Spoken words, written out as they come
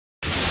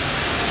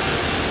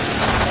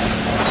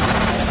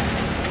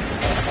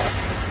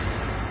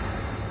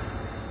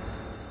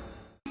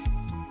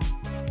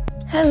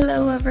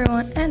Hello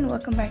everyone and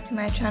welcome back to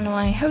my channel.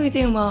 I hope you're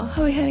doing well,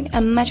 hope you're having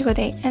a magical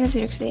day, and this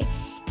video today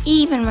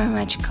even more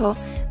magical.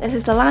 This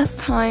is the last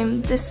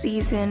time this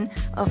season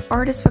of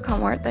Artists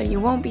Become Art that you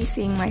won't be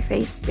seeing my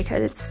face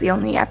because it's the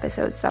only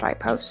episodes that I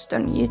post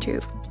on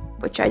YouTube,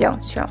 which I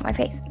don't show my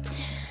face.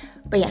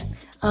 But yeah,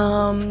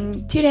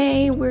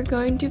 today we're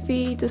going to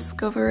be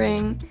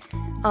discovering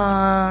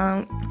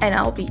and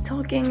I'll be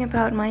talking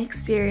about my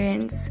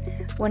experience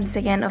once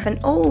again of an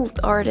old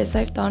artist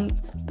I've done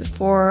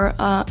before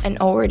and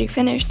already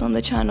finished on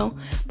the channel,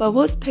 but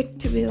was picked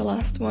to be the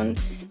last one.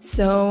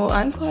 So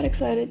I'm quite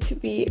excited to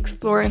be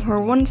exploring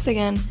her once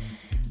again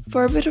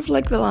for a bit of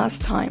like the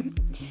last time.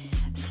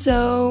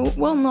 So,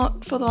 well,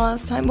 not for the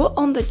last time, well,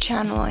 on the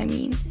channel I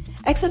mean.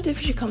 Except if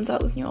she comes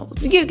out with new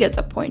albums. You get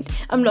the point.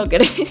 I'm not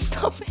gonna be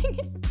stopping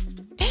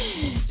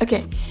it.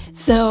 Okay,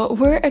 so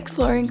we're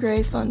exploring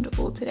Grace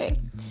Vanderwaal today.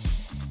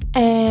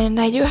 And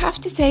I do have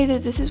to say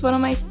that this is one of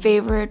my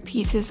favorite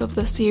pieces of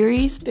the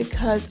series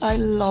because I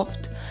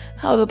loved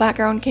how the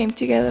background came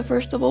together,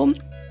 first of all.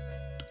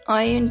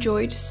 I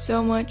enjoyed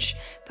so much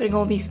putting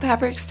all these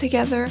fabrics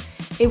together.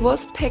 It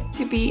was picked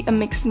to be a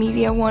mixed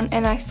media one,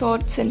 and I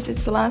thought since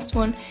it's the last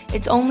one,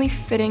 it's only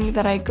fitting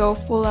that I go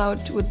full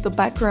out with the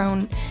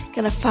background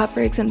kind of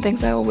fabrics and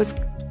things. I always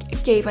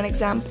gave an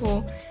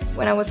example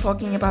when I was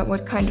talking about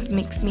what kind of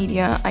mixed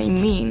media I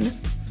mean.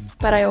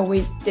 But I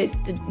always did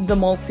the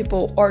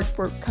multiple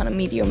artwork kind of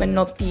medium and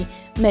not the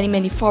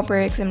many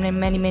fabrics and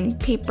many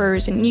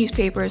papers and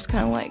newspapers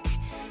kind of like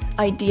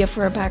idea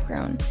for a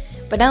background.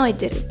 But now I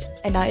did it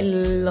and I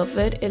love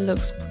it. It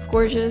looks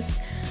gorgeous.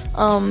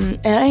 And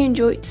I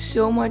enjoyed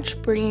so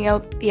much bringing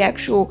out the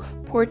actual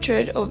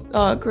portrait of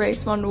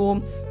Grace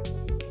Vanderwaal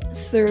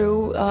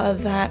through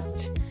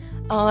that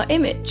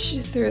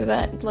image, through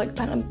that like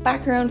kind of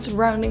background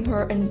surrounding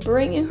her and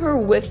bringing her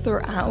with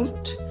her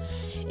out.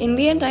 In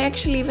the end, I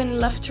actually even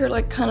left her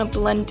like kind of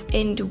blend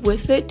in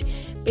with it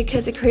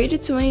because it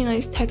created so many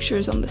nice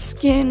textures on the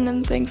skin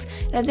and things,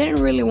 and I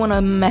didn't really want to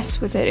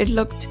mess with it. It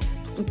looked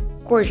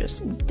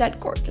gorgeous, dead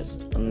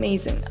gorgeous,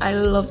 amazing. I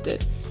loved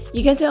it.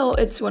 You can tell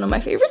it's one of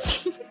my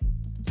favorites.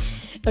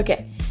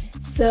 Okay,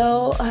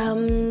 so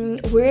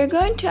we're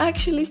going to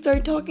actually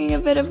start talking a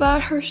bit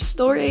about her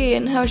story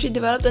and how she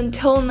developed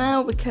until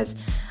now, because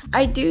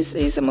I do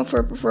see some of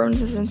her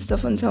performances and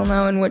stuff until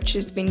now and what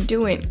she's been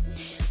doing.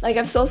 Like,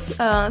 I've saw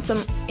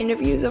some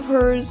interviews of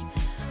hers,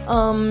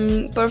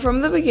 but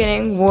from the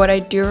beginning, what I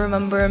do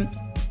remember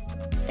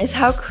is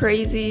how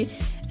crazy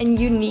and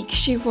unique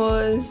she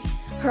was.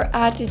 Her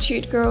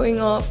attitude growing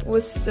up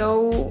was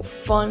so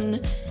fun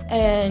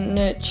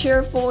and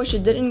cheerful. She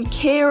didn't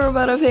care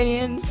about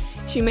opinions.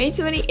 She made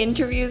so many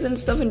interviews and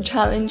stuff and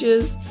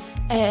challenges,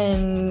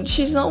 and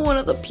she's not one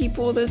of the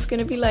people that's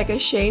gonna be like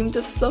ashamed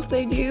of stuff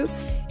they do.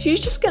 She's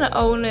just gonna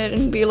own it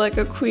and be like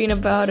a queen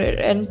about it,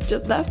 and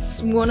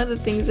that's one of the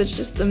things that's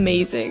just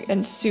amazing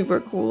and super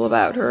cool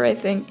about her, I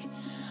think.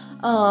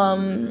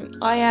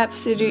 I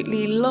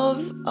absolutely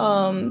love,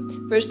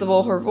 first of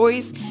all, her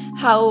voice,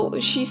 how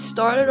she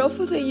started off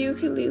with a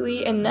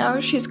ukulele and now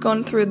she's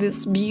gone through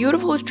this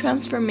beautiful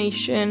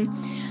transformation.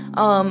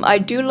 I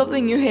do love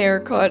the new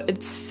haircut.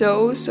 It's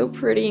so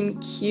pretty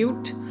and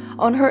cute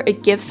on her.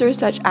 It gives her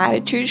such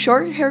attitude.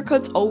 Short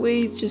haircuts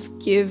always just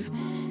give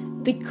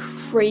the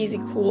crazy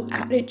cool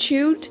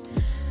attitude,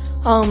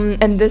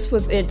 and this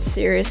was it.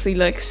 Seriously,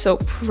 like, so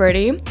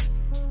pretty.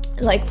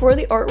 Like, for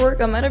the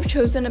artwork I might have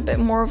chosen a bit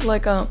more of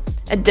like a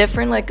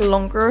different, like,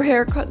 longer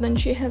haircut than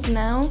she has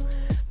now,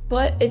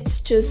 but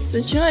it's just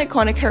such an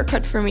iconic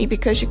haircut for me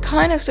because she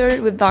kind of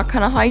started with that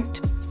kind of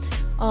height.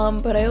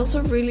 But I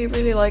also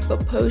really like the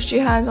pose she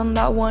has on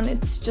that one.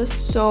 It's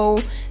just so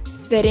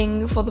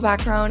fitting for the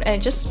background and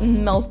it just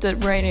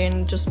melted right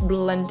in, just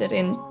blended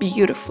in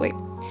beautifully.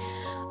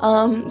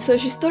 So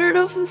she started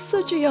off at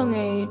such a young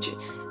age,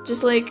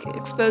 just like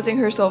exposing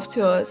herself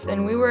to us,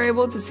 and we were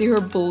able to see her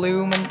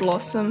bloom and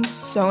blossom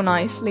so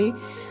nicely.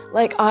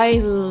 Like, I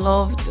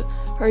loved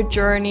her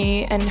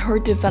journey and her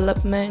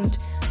development,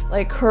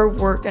 like her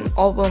work and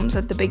albums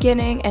at the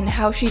beginning and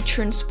how she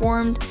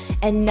transformed,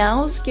 and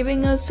now is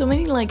giving us so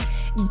many like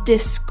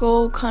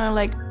disco kind of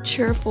like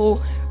cheerful,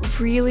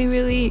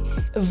 really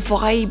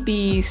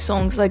vibey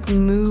songs, like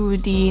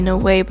moody in a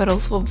way but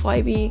also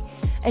vibey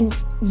and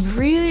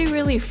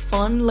really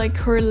fun. Like,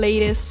 her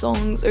latest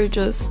songs are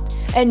just,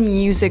 and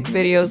music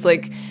videos,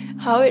 like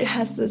how it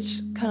has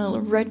this kind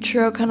of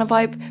retro kind of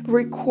vibe,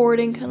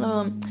 recording kind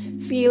of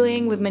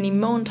feeling with many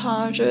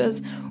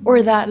montages,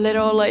 or that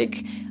little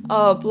like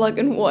black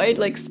and white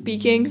like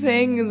speaking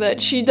thing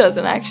that she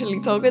doesn't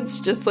actually talk, it's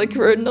just like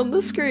written on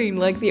the screen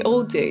like the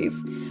old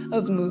days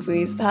of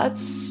movies.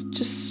 That's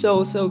just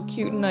so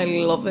cute and I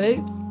love it.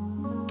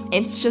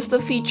 It's just a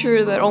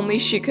feature that only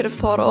she could have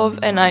thought of,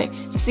 and I've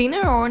seen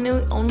it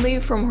only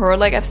from her.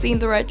 Like, I've seen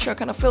the retro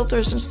kind of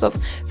filters and stuff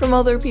from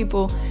other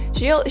people.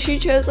 She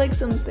chose like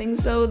some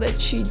things though that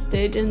she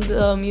did in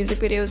the music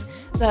videos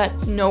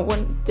that no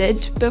one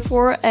did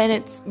before, and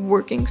it's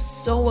working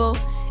so well.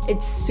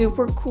 It's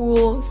super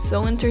cool,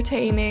 so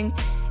entertaining.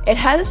 it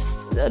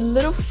has a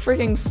little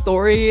freaking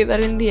story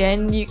that in the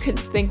end you could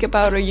think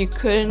about or you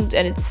couldn't,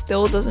 and it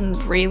still doesn't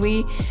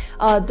really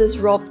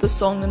disrupt the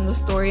song and the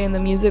story and the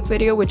music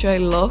video, which I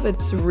love.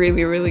 It's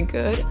really, really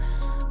good.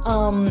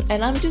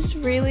 And I'm just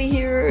really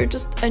here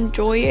just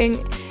enjoying,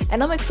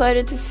 and I'm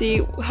excited to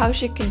see how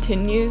she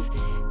continues,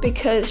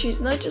 because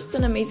she's not just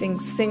an amazing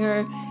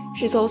singer,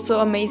 she's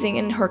also amazing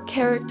in her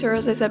character,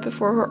 as I said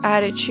before, her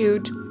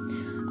attitude.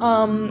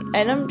 And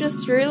I'm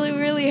just really,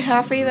 really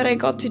happy that I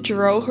got to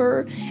draw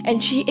her,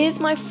 and she is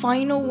my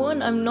final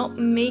one. I'm not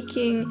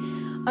making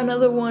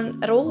another one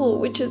at all,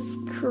 which is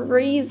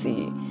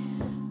crazy.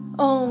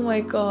 Oh my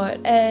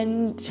god.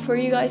 And for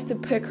you guys to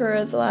pick her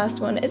as the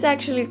last one is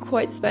actually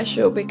quite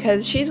special,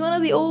 because she's one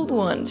of the old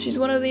ones. She's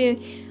one of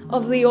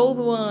the old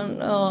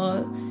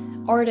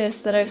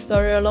artists that I've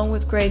started along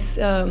with Grace,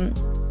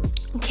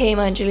 Came,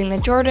 Angelina,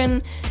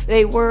 Jordan.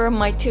 They were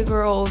my two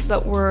girls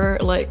that were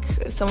like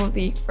some of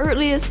the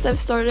earliest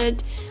I've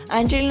started.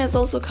 Angelina's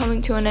also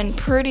coming to an end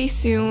pretty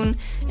soon,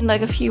 in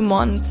like a few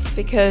months,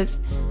 because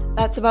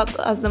that's about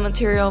as the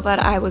material that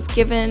I was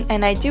given,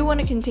 and I do want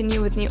to continue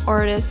with new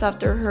artists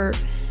after her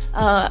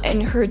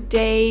in her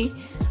day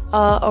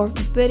or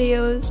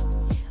videos.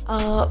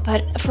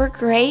 But for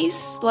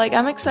Grace, like,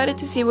 I'm excited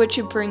to see what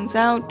she brings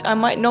out. I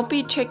might not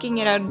be checking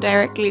it out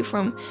directly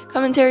from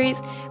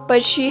commentaries,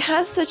 but she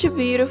has such a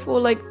beautiful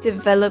like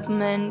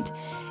development,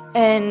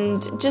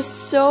 and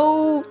just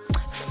so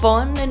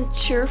fun and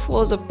cheerful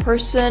as a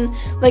person,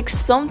 like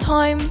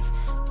sometimes,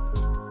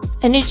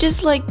 and it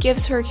just like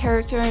gives her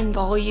character and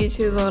value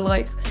to the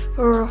like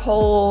her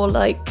whole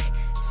like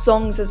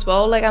songs as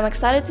well. Like, I'm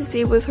excited to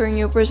see with her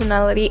new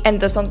personality and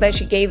the song that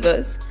she gave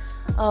us,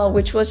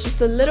 which was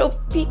just a little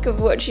peek of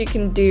what she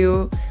can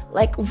do.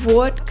 Like,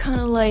 what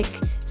kind of like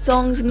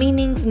songs,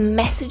 meanings,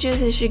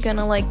 messages is she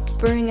gonna like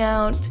bring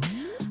out?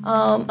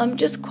 I'm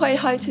just quite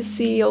hyped to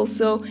see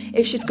also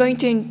if she's going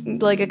to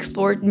like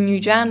explore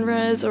new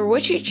genres, or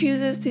what she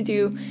chooses to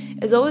do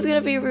is always gonna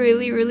be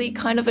really, really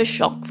kind of a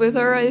shock with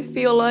her, I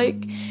feel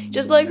like,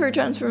 just like her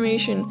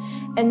transformation.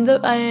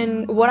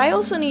 And what I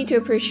also need to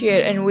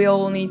appreciate, and we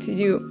all need to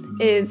do,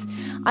 is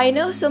I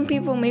know some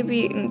people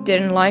maybe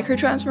didn't like her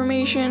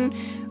transformation,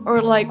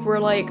 or like were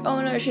like,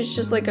 oh no, she's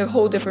just like a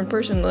whole different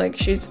person, like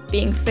she's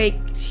being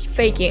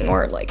faking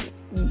or like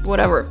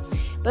whatever.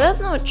 But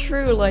that's not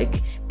true.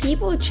 Like,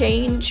 people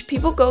change,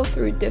 people go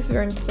through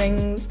different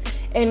things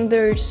in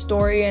their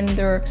story and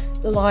their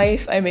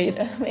life. I made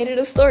it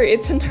a story,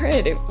 it's a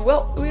narrative.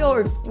 Well,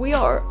 we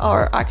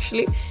are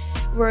actually,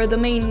 we're the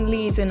main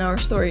leads in our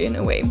story in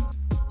a way.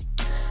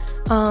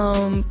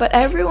 But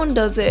everyone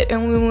does it,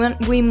 and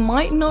we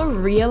might not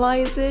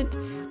realize it,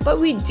 but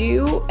we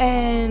do,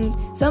 and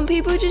some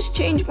people just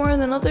change more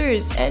than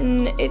others,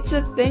 and it's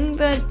a thing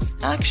that's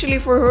actually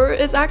for her,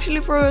 it's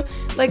actually for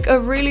like a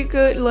really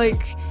good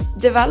like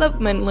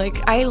development.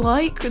 Like, I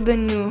like the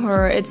new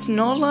her. It's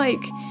not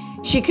like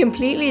she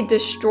completely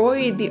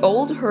destroyed the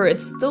old her,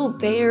 it's still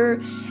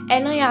there,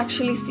 and I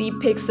actually see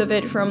pics of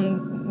it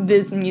from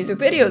these music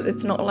videos.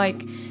 It's not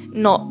like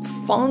not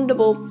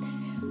foundable,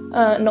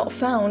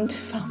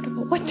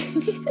 foundable, what?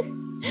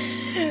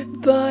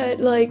 But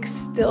like,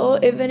 still,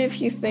 even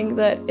if you think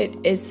that it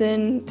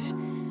isn't,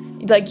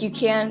 like, you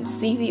can't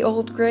see the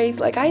old Grace,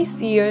 like I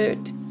see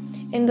it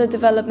in the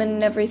development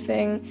and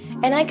everything,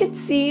 and I could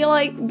see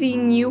like the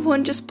new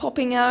one just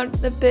popping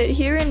out a bit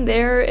here and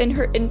there in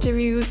her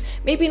interviews.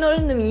 Maybe not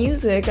in the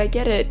music, I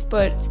get it,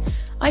 but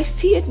I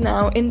see it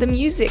now in the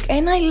music,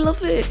 and I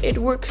love it. It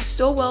works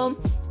so well.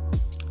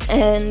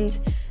 And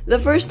the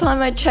first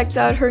time I checked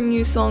out her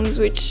new songs,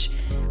 which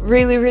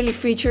really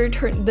featured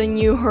the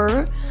new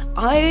her,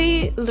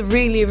 I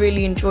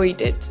really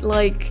enjoyed it.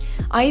 Like,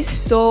 I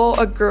saw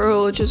a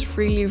girl just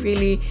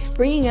really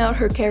bringing out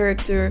her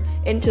character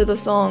into the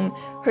song,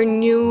 her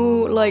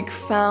new like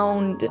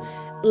found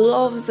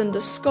loves and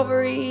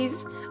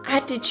discoveries,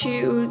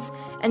 attitudes,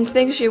 and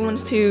things she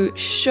wants to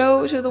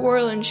show to the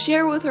world and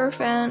share with her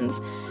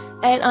fans.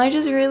 And I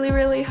just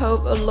really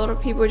hope a lot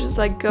of people just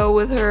like go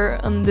with her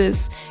on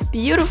this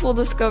beautiful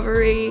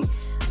discovery,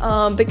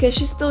 because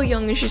she's still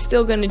young and she's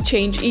still gonna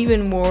change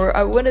even more.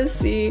 I want to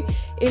see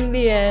in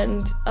the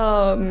end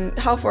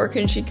how far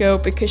can she go,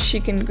 because she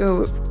can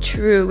go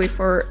truly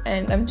far,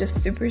 and I'm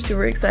just super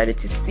excited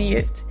to see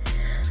it.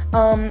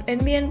 In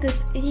the end,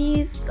 this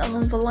is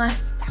the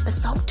last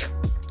episode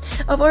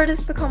of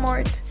Artists Become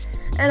Art,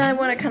 and I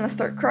want to kind of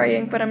start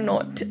crying, but I'm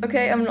not.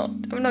 Okay, I'm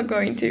not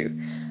going to.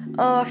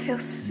 Oh, I feel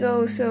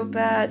so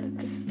bad.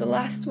 This is the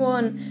last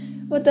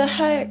one. What the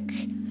heck?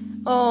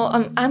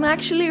 Oh, I'm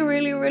actually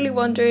really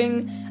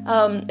wondering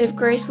if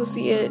Grace will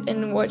see it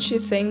and what she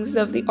thinks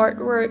of the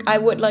artwork. I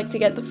would like to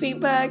get the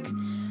feedback,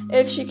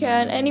 if she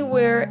can,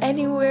 anywhere,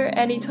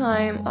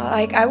 anytime.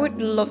 Like, I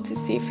would love to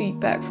see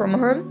feedback from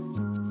her.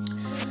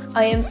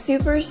 I am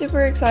super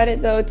excited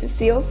though to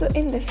see also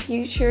in the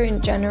future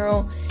in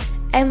general.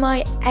 Am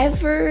I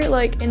ever,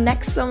 like, in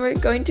next summer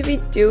going to be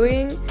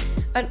doing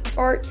an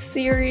art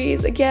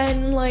series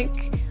again?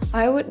 Like,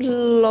 I would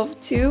love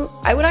to.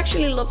 I would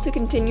actually love to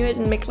continue it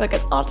and make like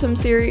an autumn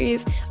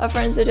series. A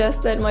friend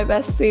suggested, my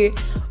bestie,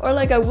 or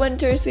like a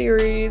winter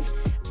series.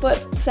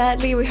 But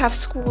sadly, we have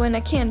school and I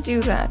can't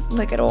do that,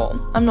 like at all.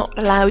 I'm not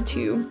allowed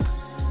to.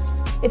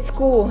 It's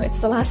school.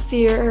 It's the last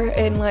year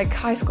in like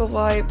high school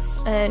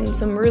vibes, and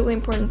some really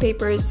important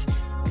papers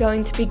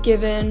going to be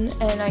given,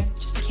 and I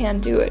just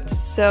can't do it.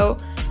 So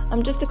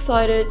I'm just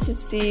excited to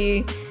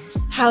see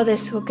how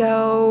this will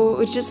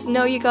go. Just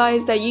know, you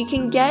guys, that you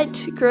can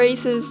get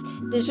Grace's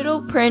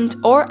digital print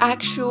or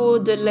actual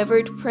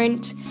delivered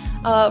print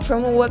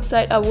from a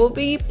website. I will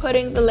be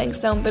putting the links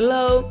down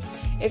below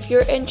if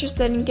you're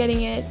interested in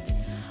getting it.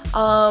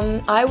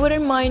 I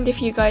wouldn't mind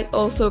if you guys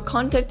also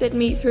contacted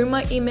me through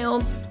my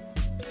email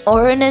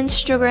or on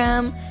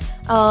Instagram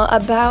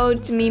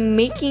about me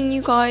making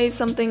you guys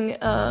something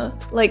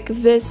like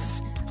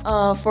this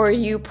for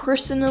you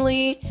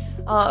personally.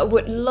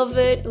 Would love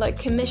it, like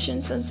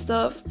commissions and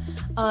stuff.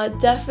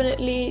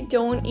 Definitely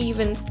don't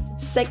even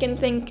second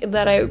think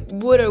that I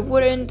would or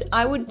wouldn't.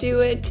 I would do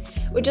it.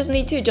 We just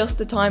need to adjust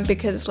the time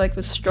because of like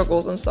the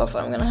struggles and stuff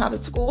I'm gonna have at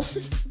school.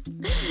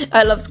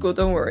 I love school,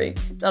 don't worry,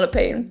 not a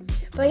pain.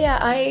 But yeah,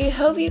 I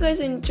hope you guys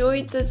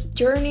enjoyed this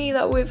journey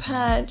that we've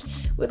had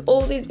with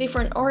all these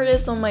different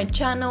artists on my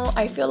channel.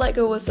 I feel like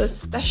it was so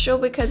special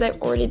because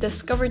I've already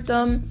discovered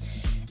them.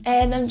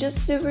 And I'm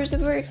just super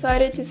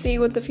excited to see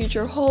what the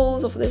future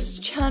holds of this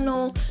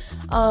channel.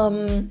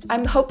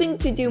 I'm hoping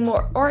to do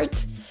more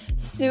art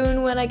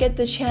soon when I get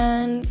the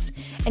chance,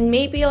 and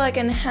maybe like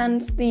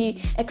enhance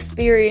the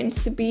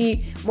experience to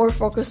be more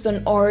focused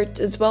on art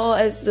as well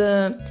as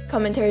the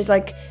commentaries,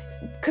 like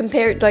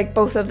compared like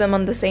both of them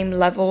on the same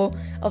level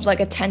of like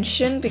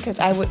attention, because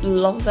I would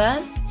love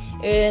that.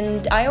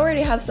 And I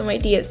already have some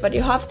ideas, but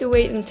you have to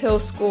wait until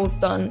school's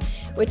done,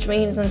 which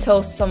means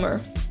until summer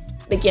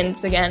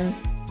begins again.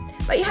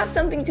 But you have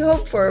something to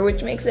hope for,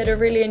 which makes it a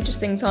really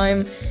interesting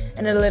time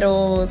and a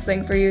little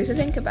thing for you to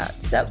think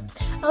about. So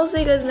I'll see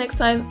you guys next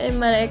time in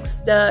my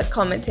next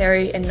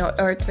commentary and not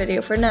art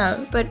video for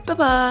now. But bye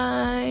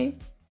bye!